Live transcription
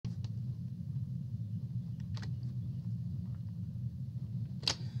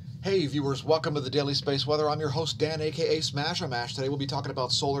Hey viewers, welcome to the Daily Space Weather. I'm your host Dan, aka smAsho. Today we'll be talking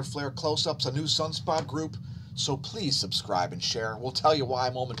about solar flare close-ups, a new sunspot group, so please subscribe and share. We'll tell you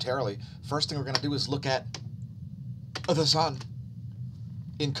why momentarily. First thing we're going to do is look at the sun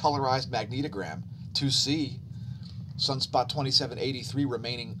in colorized magnetogram to see sunspot 2783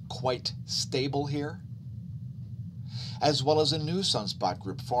 remaining quite stable here, as well as a new sunspot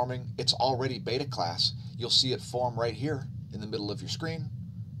group forming. It's already beta class. You'll see it form right here in the middle of your screen,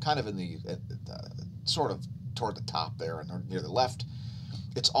 kind of in the sort of toward the top there and near the left.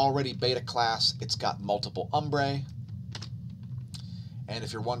 It's already beta class. It's got multiple umbrae. And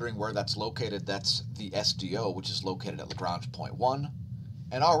if you're wondering where that's located, that's the SDO, which is located at Lagrange point 1.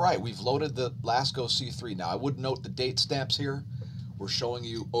 And all right, we've loaded the LASCO C3. Now, I would note the date stamps here. We're showing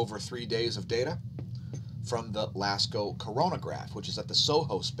you over 3 days of data from the LASCO coronagraph, which is at the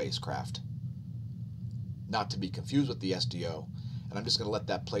SOHO spacecraft, not to be confused with the SDO. And I'm just going to let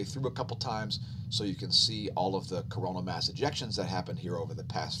that play through a couple times so you can see all of the coronal mass ejections that happened here over the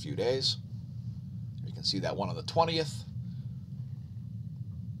past few days. You can see that one on the 20th,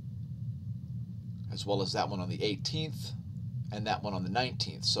 as well as that one on the 18th, and that one on the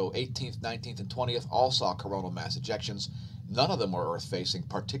 19th. So 18th, 19th, and 20th all saw coronal mass ejections. None of them were Earth-facing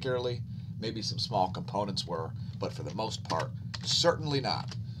particularly. Maybe some small components were, but for the most part, certainly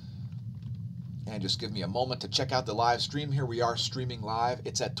not. And just give me a moment to check out the live stream. Here we are streaming live.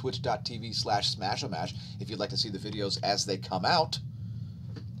 It's at twitch.tv/smAsho if you'd like to see the videos as they come out.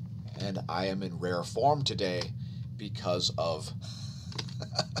 And I am in rare form today because of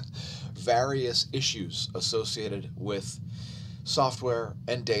various issues associated with software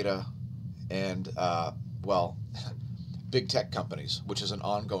and data and, well, big tech companies, which is an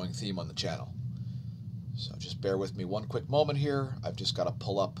ongoing theme on the channel. So just bear with me one quick moment here. I've just got to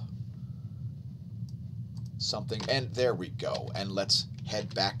pull up something, and there we go. And let's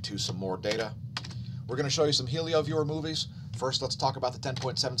head back to some more data. We're going to show you some HelioViewer movies. First, let's talk about the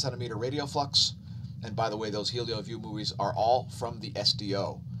 10.7 centimeter radial flux. And by the way, those HelioView movies are all from the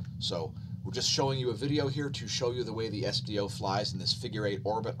SDO. So we're just showing you a video here to show you the way the SDO flies in this figure-8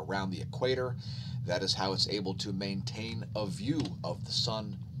 orbit around the equator. That is how it's able to maintain a view of the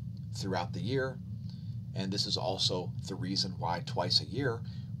sun throughout the year. And this is also the reason why twice a year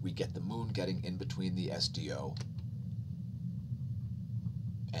we get the moon getting in between the SDO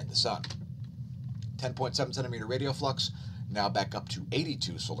and the sun. 10.7 centimeter radial flux, now back up to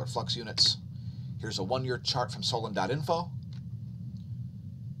 82 solar flux units. Here's a 1-year chart from Solon.info.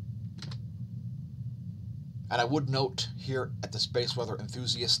 And I would note here at the Space Weather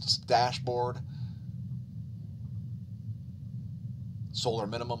Enthusiasts dashboard, solar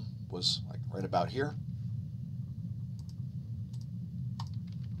minimum was like right about here.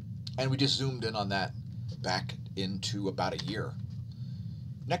 And we just zoomed in on that back into about a year.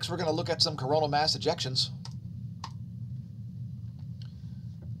 Next, we're going to look at some coronal mass ejections.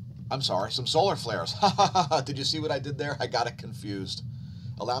 I'm sorry, some solar flares. Did you see what I did there? I got it confused.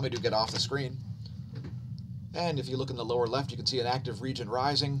 Allow me to get off the screen. And if you look in the lower left, you can see an active region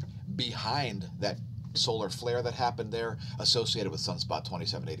rising behind that solar flare that happened there associated with sunspot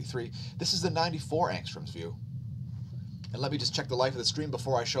 2783. This is the 94 angstroms view. And let me just check the life of the stream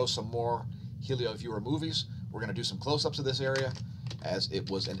before I show some more HelioViewer movies. We're going to do some close-ups of this area, as it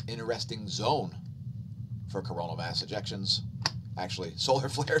was an interesting zone for coronal mass ejections. Actually, solar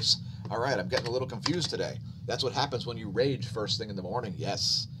flares. All right, I'm getting a little confused today. That's what happens when you rage first thing in the morning.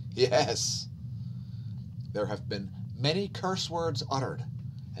 Yes, yes. There have been many curse words uttered,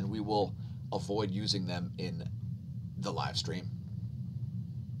 and we will avoid using them in the live stream.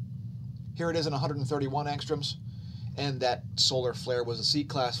 Here it is in 131 angstroms. And that solar flare was a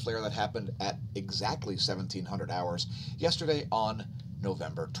C-class flare that happened at exactly 1700 hours yesterday on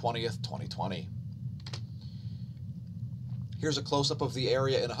November 20th, 2020. Here's a close-up of the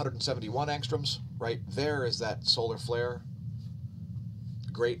area in 171 angstroms. Right there is that solar flare.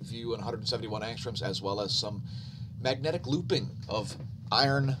 Great view in 171 angstroms, as well as some magnetic looping of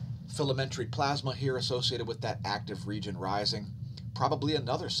iron filamentary plasma here associated with that active region rising. Probably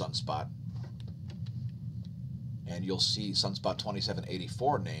another sunspot. And you'll see sunspot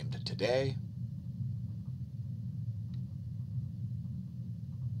 2784 named today.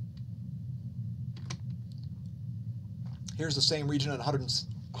 Here's the same region at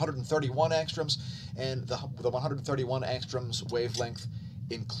 131 angstroms, and the 131 angstroms wavelength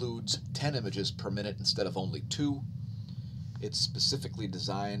includes 10 images per minute instead of only 2. It's specifically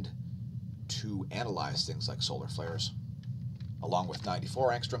designed to analyze things like solar flares, along with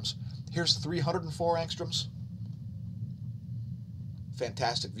 94 angstroms. Here's 304 angstroms.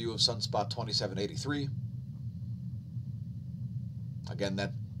 Fantastic view of sunspot 2783. Again,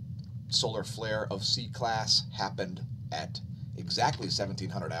 that solar flare of C-class happened at exactly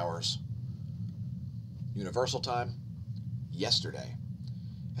 1700 hours universal time yesterday.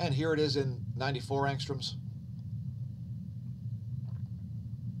 And here it is in 94 angstroms.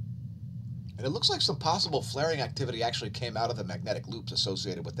 And it looks like some possible flaring activity actually came out of the magnetic loops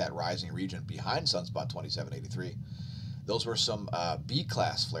associated with that rising region behind Sunspot 2783. Those were some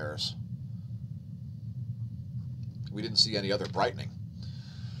B-class flares. We didn't see any other brightening.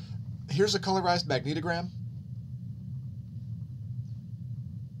 Here's a colorized magnetogram.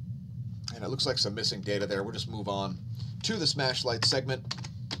 And it looks like some missing data there. We'll just move on to the Smash Light segment.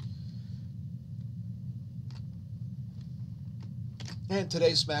 And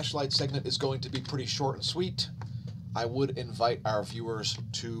today's Smash Light segment is going to be pretty short and sweet. I would invite our viewers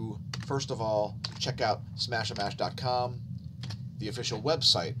to, first of all, check out smAsho.com, the official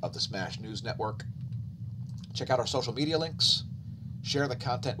website of the Smash News Network. Check out our social media links. Share the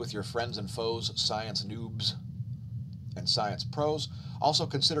content with your friends and foes, science noobs and science pros. Also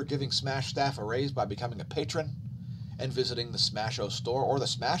consider giving Smash staff a raise by becoming a patron and visiting the smAsho store or the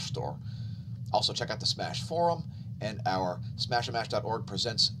Smash store. Also check out the Smash forum, and our smAshomash.org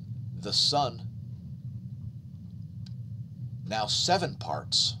presents The Sun. Now 7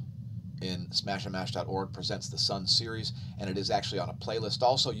 parts in smAshomash.org presents the Sun series, and it is actually on a playlist.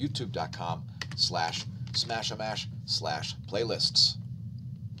 Also youtube.com/smAshomash/playlists.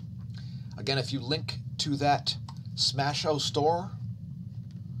 Again, if you link to that smAsho store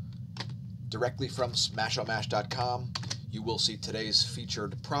directly from smAshomash.com, you will see today's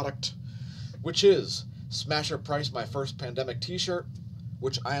featured product, which is Smasher Price, my first pandemic t-shirt,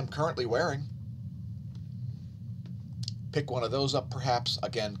 which I am currently wearing. Pick one of those up, perhaps.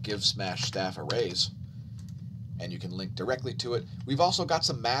 Again, give Smash staff a raise, and you can link directly to it. We've also got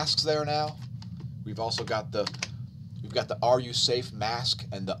some masks there now. We've also got the Are You Safe mask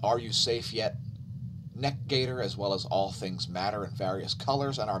and the Are You Safe Yet neck gaiter, as well as All Things Matter in various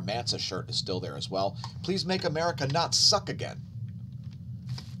colors, and our Mansa shirt is still there as well. Please make America not suck again,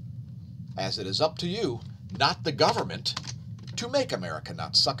 as it is up to you, not the government, to make America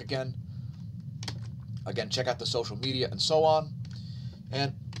not suck again. Again, check out the social media and so on.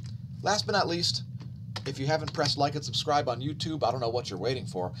 And last but not least, if you haven't pressed like and subscribe on YouTube, I don't know what you're waiting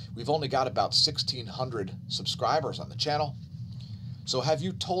for. We've only got about 1,600 subscribers on the channel. So have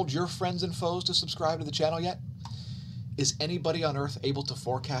you told your friends and foes to subscribe to the channel yet? Is anybody on Earth able to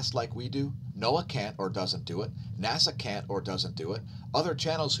forecast like we do? NOAA can't or doesn't do it. NASA can't or doesn't do it. Other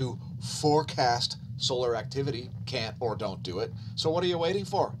channels who forecast solar activity can't or don't do it. So what are you waiting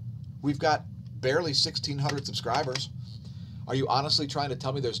for? We've got barely 1,600 subscribers. Are you honestly trying to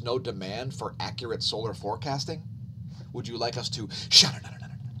tell me there's no demand for accurate solar forecasting? Would you like us to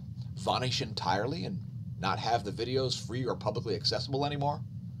vanish entirely and not have the videos free or publicly accessible anymore?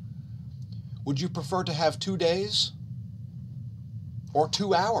 Would you prefer to have 2 days or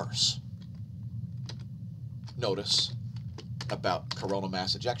 2 hours notice about coronal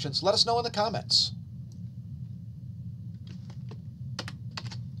mass ejections? Let us know in the comments.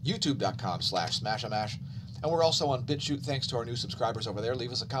 youtube.com/smAshomash. And we're also on BitChute, thanks to our new subscribers over there.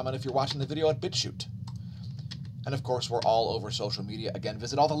 Leave us a comment if you're watching the video at BitChute. And of course, we're all over social media. Again,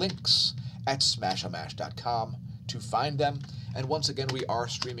 visit all the links at smAshomash.com to find them. And once again, we are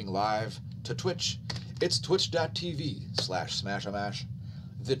streaming live to Twitch. It's twitch.tv/smAshomash,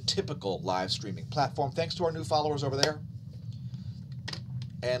 the typical live streaming platform. Thanks to our new followers over there.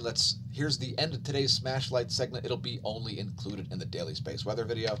 And here's the end of today's Smash Light segment. It'll be only included in the daily space weather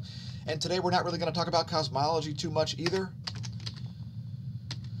video. And today we're not really going to talk about cosmology too much either.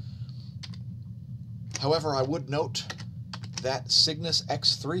 However, I would note that Cygnus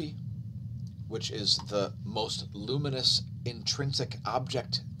X3, which is the most luminous intrinsic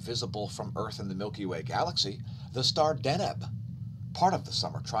object visible from Earth in the Milky Way galaxy, the star Deneb, part of the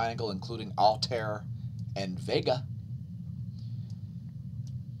Summer Triangle, including Altair and Vega,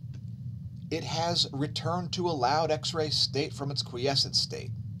 it has returned to a loud X-ray state from its quiescent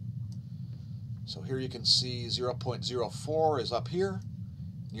state. So here you can see 0.04 is up here,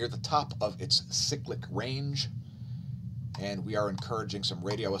 near the top of its cyclic range. And we are encouraging some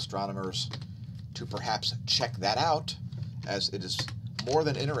radio astronomers to perhaps check that out, as it is more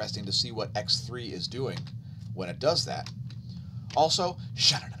than interesting to see what X3 is doing when it does that. Also,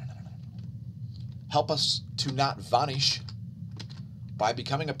 help us to not vanish by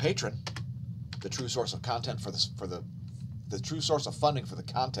becoming a patron. The true source of content the true source of funding for the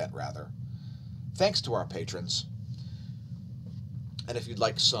content, rather. Thanks to our patrons. And if you'd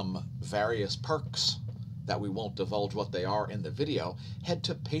like some various perks that we won't divulge what they are in the video, head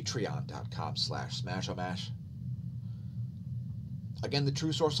to patreon.com/smAshomash. Again, the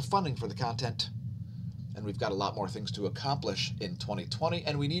true source of funding for the content. And we've got a lot more things to accomplish in 2020,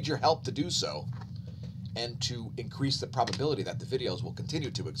 and we need your help to do so, and to increase the probability that the videos will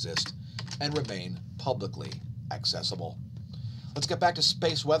continue to exist and remain publicly accessible. Let's get back to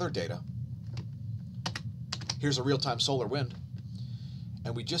space weather data. Here's a real-time solar wind,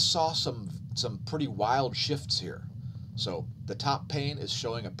 and we just saw some pretty wild shifts here. So the top pane is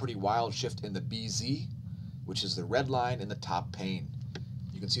showing a pretty wild shift in the BZ, which is the red line in the top pane.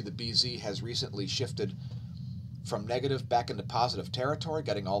 You can see the BZ has recently shifted from negative back into positive territory,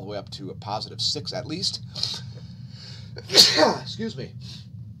 getting all the way up to a +6 at least. Excuse me.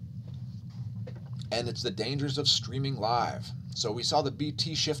 And it's the dangers of streaming live. So we saw the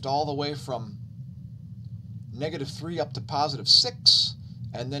BT shift all the way from -3 up to +6,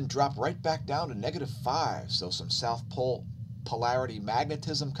 and then drop right back down to -5. So some South Pole polarity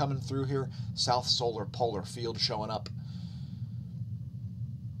magnetism coming through here, South Solar Polar Field showing up.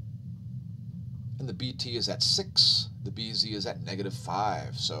 And the BT is at 6, the BZ is at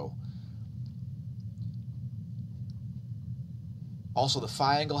 -5. So also the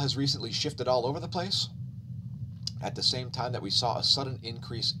phi angle has recently shifted all over the place at the same time that we saw a sudden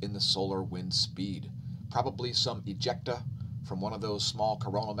increase in the solar wind speed. Probably some ejecta from one of those small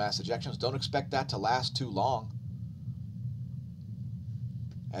coronal mass ejections. Don't expect that to last too long,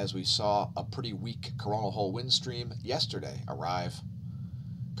 as we saw a pretty weak coronal hole wind stream yesterday arrive.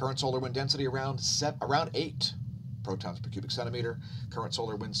 Current solar wind density around 8 protons per cubic centimeter. Current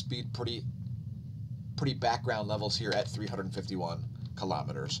solar wind speed pretty background levels here at 351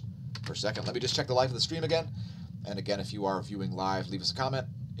 kilometers per second. Let me just check the life of the stream again. And again, if you are viewing live, leave us a comment.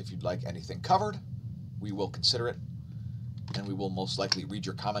 If you'd like anything covered, we will consider it, and we will most likely read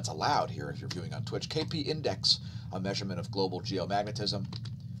your comments aloud here if you're viewing on Twitch. KP index, a measurement of global geomagnetism,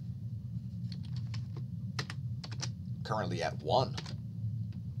 currently at 1.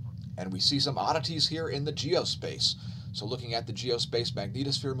 And we see some oddities here in the geospace. So looking at the geospace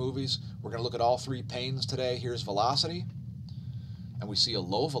magnetosphere movies, we're going to look at all 3 panes today. Here's velocity, and we see a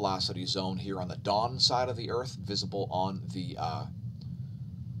low velocity zone here on the dawn side of the Earth, visible on the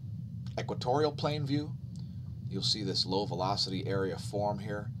equatorial plane view. You'll see this low velocity area form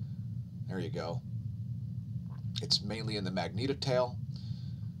here. There you go. It's mainly in the magnetotail,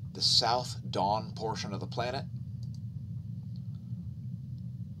 the south dawn portion of the planet.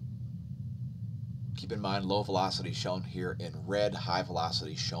 Keep in mind, low velocity shown here in red, high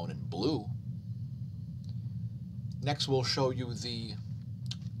velocity shown in blue. Next, we'll show you the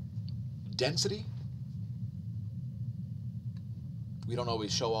density. We don't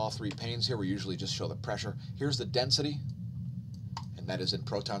always show all 3 panes here. We usually just show the pressure. Here's the density, and that is in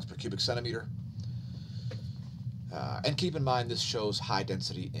protons per cubic centimeter. And keep in mind, this shows high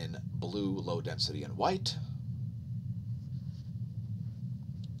density in blue, low density in white.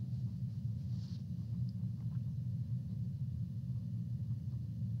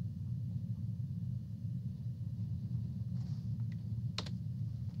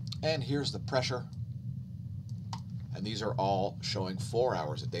 And here's the pressure. And these are all showing 4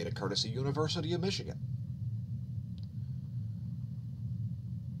 hours of data, courtesy University of Michigan.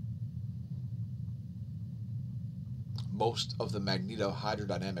 Most of the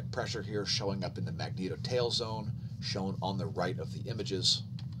magnetohydrodynamic pressure here showing up in the magnetotail zone, shown on the right of the images.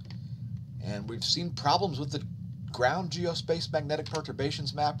 And we've seen problems with the ground geospace magnetic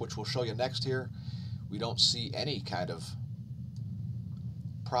perturbations map, which we'll show you next here. We don't see any kind of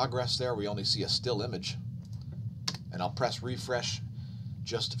progress there. We only see a still image. And I'll press refresh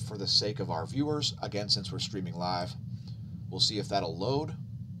just for the sake of our viewers. Again, since we're streaming live, we'll see if that'll load.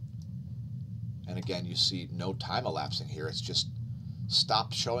 And again, you see no time elapsing here. It's just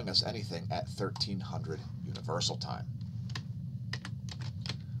stopped showing us anything at 1300 Universal Time.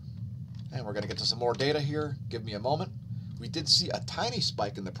 And we're going to get to some more data here. Give me a moment. We did see a tiny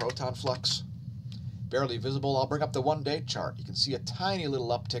spike in the proton flux. Barely visible. I'll bring up the 1-day chart. You can see a tiny little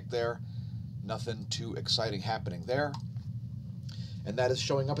uptick there. Nothing too exciting happening there. And that is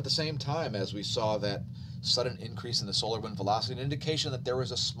showing up at the same time as we saw that sudden increase in the solar wind velocity, an indication that there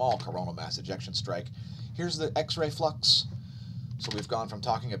was a small coronal mass ejection strike. Here's the X-ray flux. So we've gone from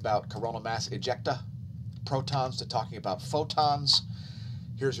talking about coronal mass ejecta, protons, to talking about photons.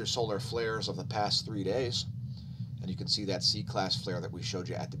 Here's your solar flares of the past 3 days. And you can see that C-class flare that we showed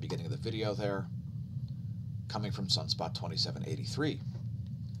you at the beginning of the video there, coming from Sunspot 2783.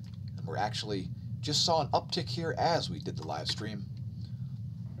 And we're actually just saw an uptick here as we did the live stream.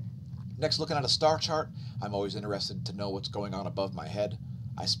 Next, looking at a star chart, I'm always interested to know what's going on above my head.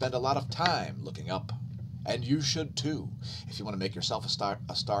 I spend a lot of time looking up, and you should too. If you want to make yourself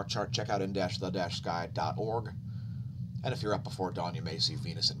a star chart, check out in-the-sky.org. And if you're up before dawn, you may see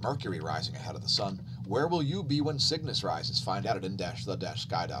Venus and Mercury rising ahead of the Sun. Where will you be when Cygnus rises? Find out at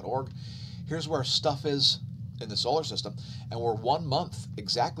in-the-sky.org. Here's where stuff is in the solar system, and we're 1 month,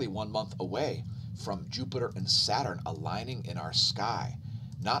 exactly 1 month away from Jupiter and Saturn aligning in our sky.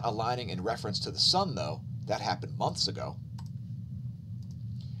 Not aligning in reference to the Sun, though. That happened months ago.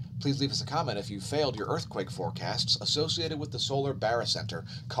 Please leave us a comment if you failed your earthquake forecasts associated with the solar barycenter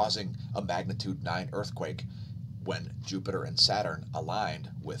causing a magnitude 9 earthquake when Jupiter and Saturn aligned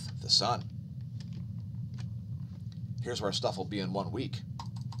with the Sun. Here's where stuff will be in 1 week.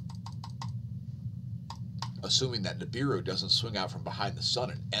 Assuming that Nibiru doesn't swing out from behind the Sun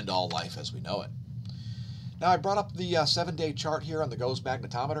and end all life as we know it. Now, I brought up the 7-day chart here on the GOES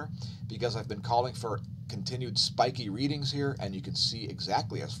magnetometer because I've been calling for continued spiky readings here, and you can see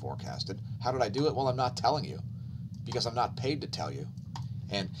exactly as forecasted. How did I do it? Well, I'm not telling you because I'm not paid to tell you.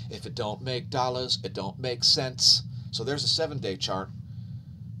 And if it don't make dollars, it don't make sense. So there's a 7-day chart,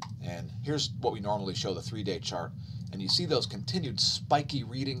 and here's what we normally show, the 3-day chart. And you see those continued spiky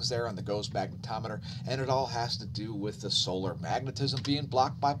readings there on the GOES magnetometer, and it all has to do with the solar magnetism being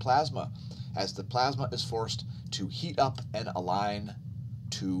blocked by plasma, as the plasma is forced to heat up and align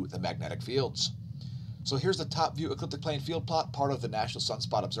to the magnetic fields. So here's the top view ecliptic plane field plot, part of the National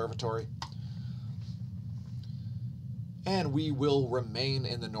Sunspot Observatory. And we will remain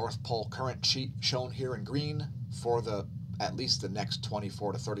in the North Pole current sheet shown here in green for at least the next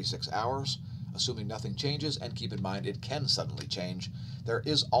 24 to 36 hours. Assuming nothing changes, and keep in mind it can suddenly change. There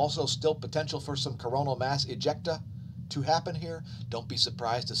is also still potential for some coronal mass ejecta to happen here. Don't be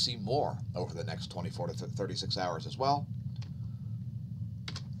surprised to see more over the next 24 to 36 hours as well.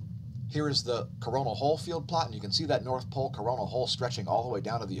 Here is the coronal hole field plot, and you can see that North Pole coronal hole stretching all the way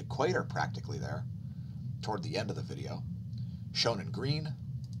down to the equator practically there, toward the end of the video, shown in green.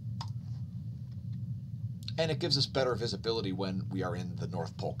 And it gives us better visibility when we are in the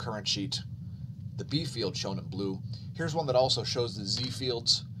North Pole current sheet. The B field shown in blue. Here's one that also shows the Z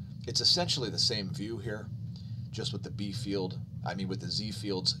fields. It's essentially the same view here, just with the B field, with the Z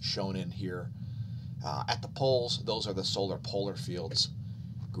fields shown in here. At the poles, those are the solar polar fields.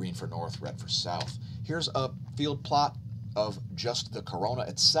 Green for north, red for south. Here's a field plot of just the corona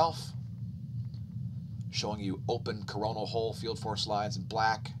itself, showing you open coronal hole field force lines in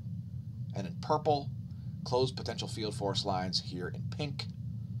black and in purple, closed potential field force lines here in pink.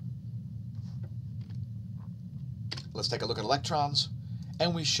 Let's take a look at electrons,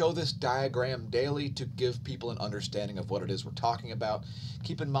 and we show this diagram daily to give people an understanding of what it is we're talking about.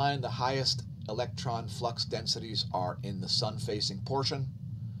 Keep in mind the highest electron flux densities are in the sun-facing portion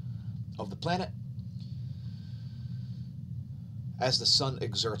of the planet, as the sun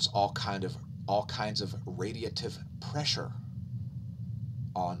exerts all kinds of radiative pressure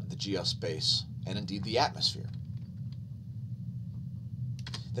on the geospace and indeed the atmosphere.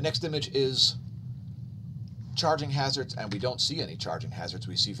 The next image is charging hazards, and we don't see any charging hazards.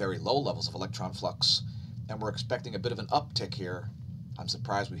 We see very low levels of electron flux, and we're expecting a bit of an uptick here. I'm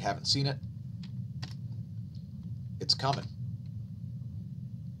surprised we haven't seen it. It's coming.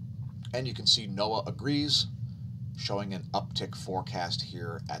 And you can see NOAA agrees, showing an uptick forecast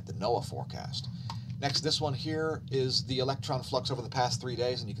here at the NOAA forecast. Next, this one here is the electron flux over the past 3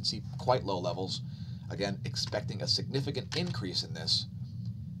 days, and you can see quite low levels. Again, expecting a significant increase in this.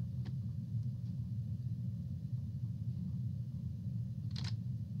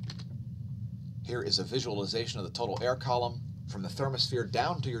 Here is a visualization of the total air column from the thermosphere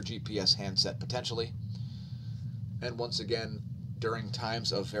down to your GPS handset potentially. And once again, during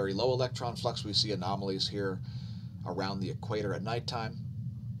times of very low electron flux, we see anomalies here around the equator at nighttime.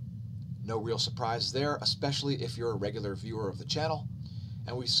 No real surprise there, especially if you're a regular viewer of the channel.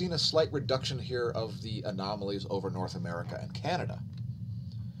 And we've seen a slight reduction here of the anomalies over North America and Canada.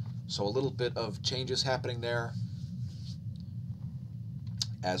 So a little bit of changes happening there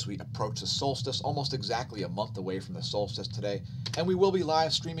as we approach the solstice, almost exactly a month away from the solstice today, and we will be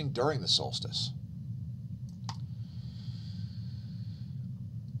live streaming during the solstice.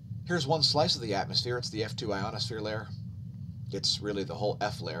 Here's one slice of the atmosphere. It's the F2 ionosphere layer. It's really the whole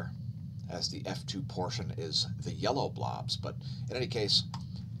F layer, as the F2 portion is the yellow blobs. But in any case,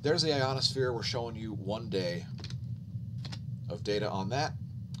 there's the ionosphere. We're showing you 1 day of data on that,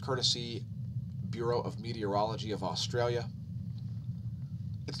 courtesy Bureau of Meteorology of Australia.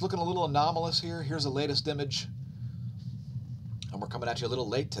 It's looking a little anomalous here. Here's the latest image. And we're coming at you a little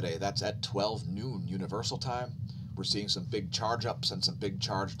late today. That's at 12 noon Universal Time. We're seeing some big charge ups and some big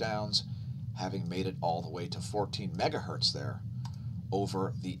charge downs, having made it all the way to 14 megahertz there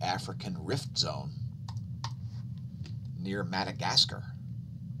over the African Rift Zone near Madagascar,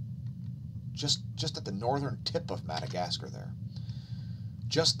 just at the northern tip of Madagascar there.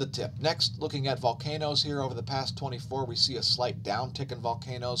 Just the tip. Next, looking at volcanoes here over the past 24, we see a slight downtick in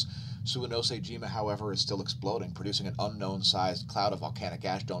volcanoes. Suwanosejima, however, is still exploding, producing an unknown-sized cloud of volcanic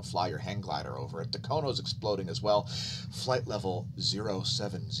ash. Don't fly your hang glider over it. Dakono's exploding as well. Flight level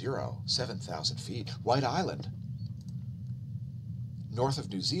 070, 7,000 feet. White Island, north of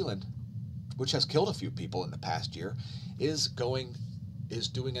New Zealand, which has killed a few people in the past year, is doing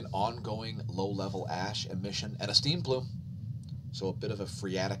an ongoing low-level ash emission and a steam plume. So a bit of a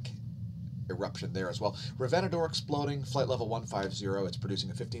phreatic eruption there as well. Revenador exploding, flight level 150. It's producing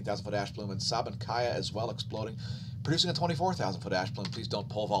a 15,000-foot ash plume. And Sabancaya as well exploding, producing a 24,000-foot ash plume. Please don't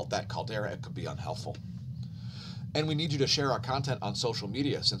pole vault that caldera. It could be unhelpful. And we need you to share our content on social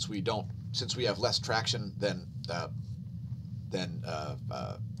media since we have less traction than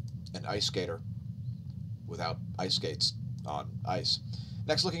an ice skater without ice skates on ice.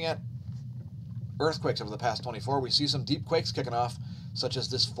 Next, looking at earthquakes over the past 24, we see some deep quakes kicking off, such as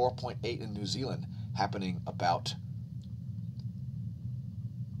this 4.8 in New Zealand, happening about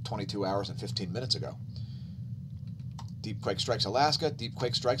 22 hours and 15 minutes ago. Deep quake strikes Alaska, deep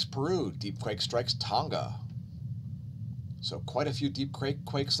quake strikes Peru, deep quake strikes Tonga. So quite a few deep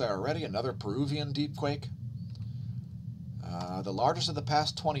quakes there already. Another Peruvian deep quake. The largest of the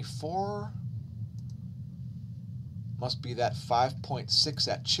past 24 must be that 5.6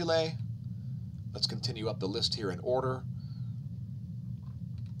 at Chile. Let's continue up the list here in order.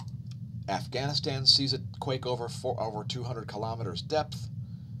 Afghanistan sees a quake over 200 kilometers depth.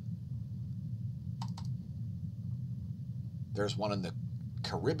 There's one in the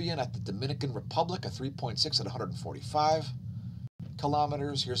Caribbean at the Dominican Republic, a 3.6 at 145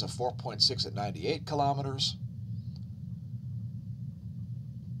 kilometers. Here's a 4.6 at 98 kilometers.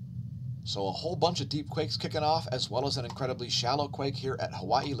 So a whole bunch of deep quakes kicking off, as well as an incredibly shallow quake here at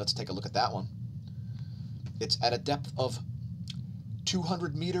Hawaii. Let's take a look at that one. It's at a depth of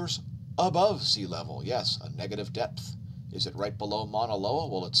 200 meters above sea level. Yes, a negative depth. Is it right below Mauna Loa?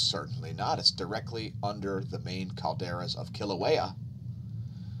 Well, it's certainly not. It's directly under the main calderas of Kilauea.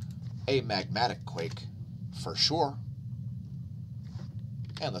 A magmatic quake, for sure.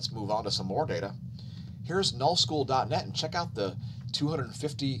 And let's move on to some more data. Here's nullschool.net, and check out the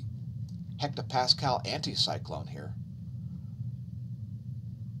 250 hectopascal anticyclone here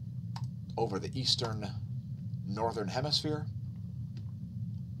over the eastern northern hemisphere.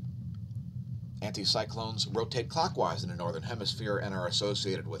 Anticyclones rotate clockwise in the northern hemisphere and are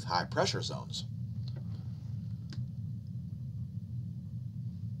associated with high pressure zones.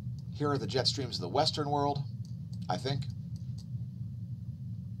 Here are the jet streams of the western world, I think.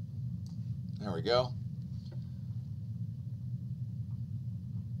 There we go.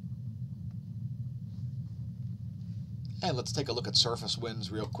 And let's take a look at surface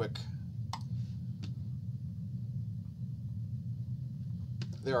winds real quick.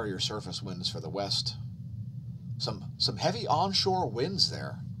 There are your surface winds for the west. Some heavy onshore winds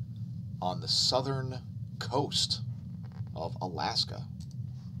there on the southern coast of Alaska.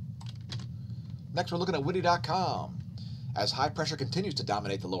 Next, we're looking at Witty.com. As high pressure continues to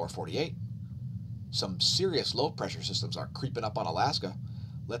dominate the lower 48, some serious low pressure systems are creeping up on Alaska.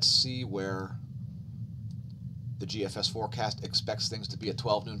 Let's see where the GFS forecast expects things to be at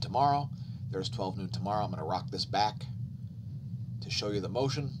 12 noon tomorrow. There's 12 noon tomorrow. I'm going to rock this back to show you the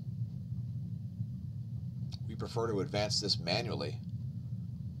motion. We prefer to advance this manually,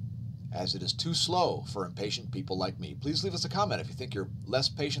 as it is too slow for impatient people like me. Please leave us a comment if you think you're less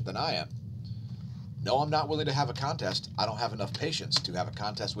patient than I am. No, I'm not willing to have a contest. I don't have enough patience to have a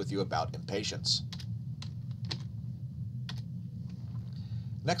contest with you about impatience.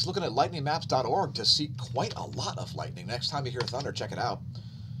 Next, looking at lightningmaps.org to see quite a lot of lightning. Next time you hear thunder, check it out.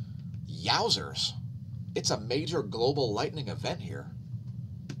 Yowzers. It's a major global lightning event here.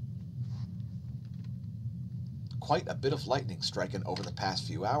 Quite a bit of lightning striking over the past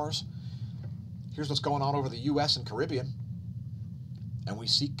few hours. Here's what's going on over the U.S. and Caribbean. And we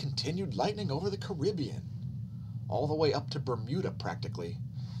see continued lightning over the Caribbean, all the way up to Bermuda practically.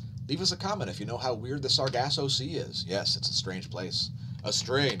 Leave us a comment if you know how weird the Sargasso Sea is. Yes, it's a strange place. A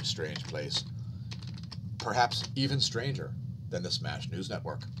strange, strange place. Perhaps even stranger than the Smash News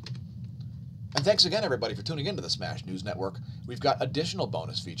Network. And thanks again, everybody, for tuning into the Smash News Network. We've got additional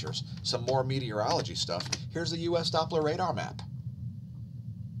bonus features, some more meteorology stuff. Here's the U.S. Doppler radar map.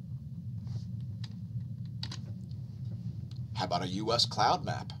 How about a U.S. cloud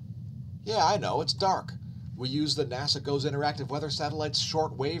map? Yeah, I know, it's dark. We use the NASA GOES Interactive Weather Satellite's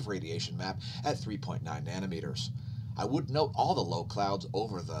short-wave radiation map at 3.9 nanometers. I would note all the low clouds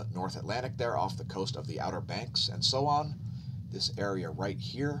over the North Atlantic there off the coast of the Outer Banks and so on. This area right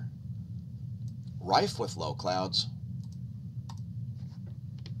here rife with low clouds.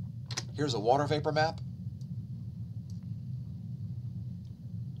 Here's a water vapor map.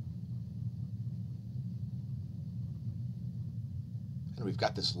 And we've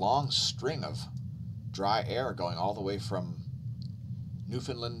got this long string of dry air going all the way from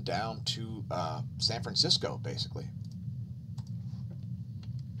Newfoundland down to San Francisco, basically.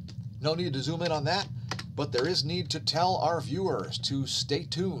 No need to zoom in on that, but there is need to tell our viewers to stay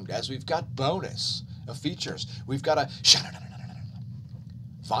tuned as we've got bonus features. We've got a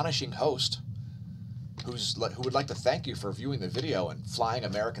vanishing host who would like to thank you for viewing the video and flying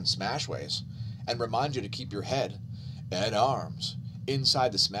American Smashways, and remind you to keep your head and arms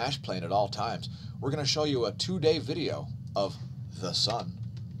inside the Smash plane at all times. We're going to show you a 2-day video of the sun,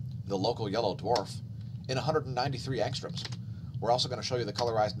 the local yellow dwarf, in 193 angstroms. We're also going to show you the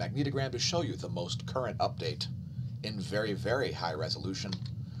colorized magnetogram to show you the most current update in very, very high resolution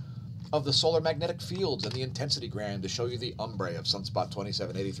of the solar magnetic fields, and the intensity gram to show you the ombre of Sunspot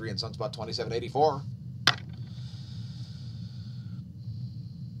 2783 and Sunspot 2784.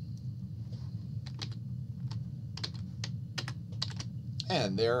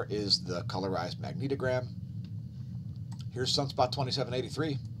 And there is the colorized magnetogram. Here's Sunspot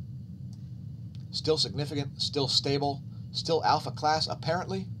 2783. Still significant, still stable, still alpha class,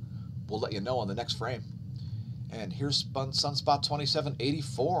 apparently. We'll let you know on the next frame. And here's Sunspot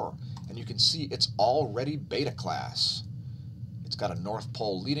 2784, and you can see it's already beta class. It's got a North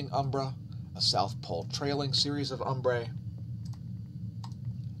Pole leading umbra, a South Pole trailing series of umbrae.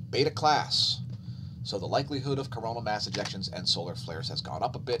 Beta class. So the likelihood of coronal mass ejections and solar flares has gone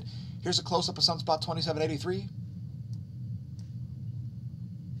up a bit. Here's a close-up of Sunspot 2783.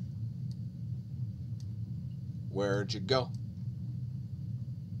 Where'd you go?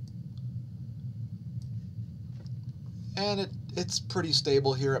 And it's pretty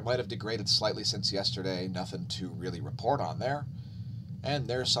stable here. It might have degraded slightly since yesterday. Nothing to really report on there. And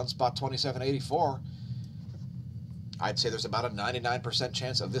there's Sunspot 2784. I'd say there's about a 99%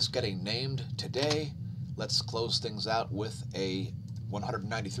 chance of this getting named today. Let's close things out with a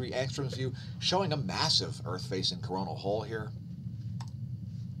 193 angstroms view showing a massive Earth-facing coronal hole here.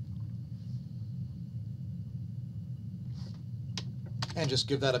 And just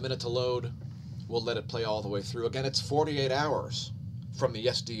give that a minute to load. We'll let it play all the way through. Again, it's 48 hours from the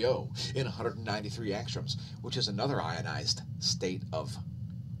SDO in 193 angstroms, which is another ionized state of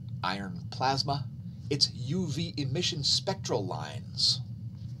iron plasma. It's UV emission spectral lines.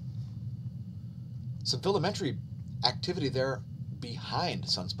 Some filamentary activity there behind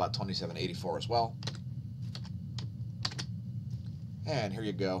Sunspot 2784 as well. And here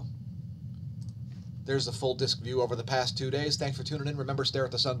you go. There's the full disc view over the past 2 days. Thanks for tuning in. Remember, stare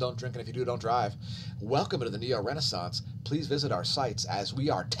at the sun, don't drink, and if you do, don't drive. Welcome to the Neo Renaissance. Please visit our sites as we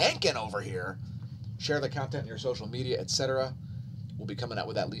are tanking over here. Share the content in your social media, etc. We'll be coming out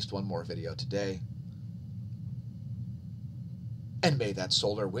with at least one more video today. And may that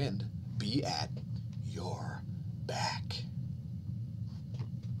solar wind be at your back.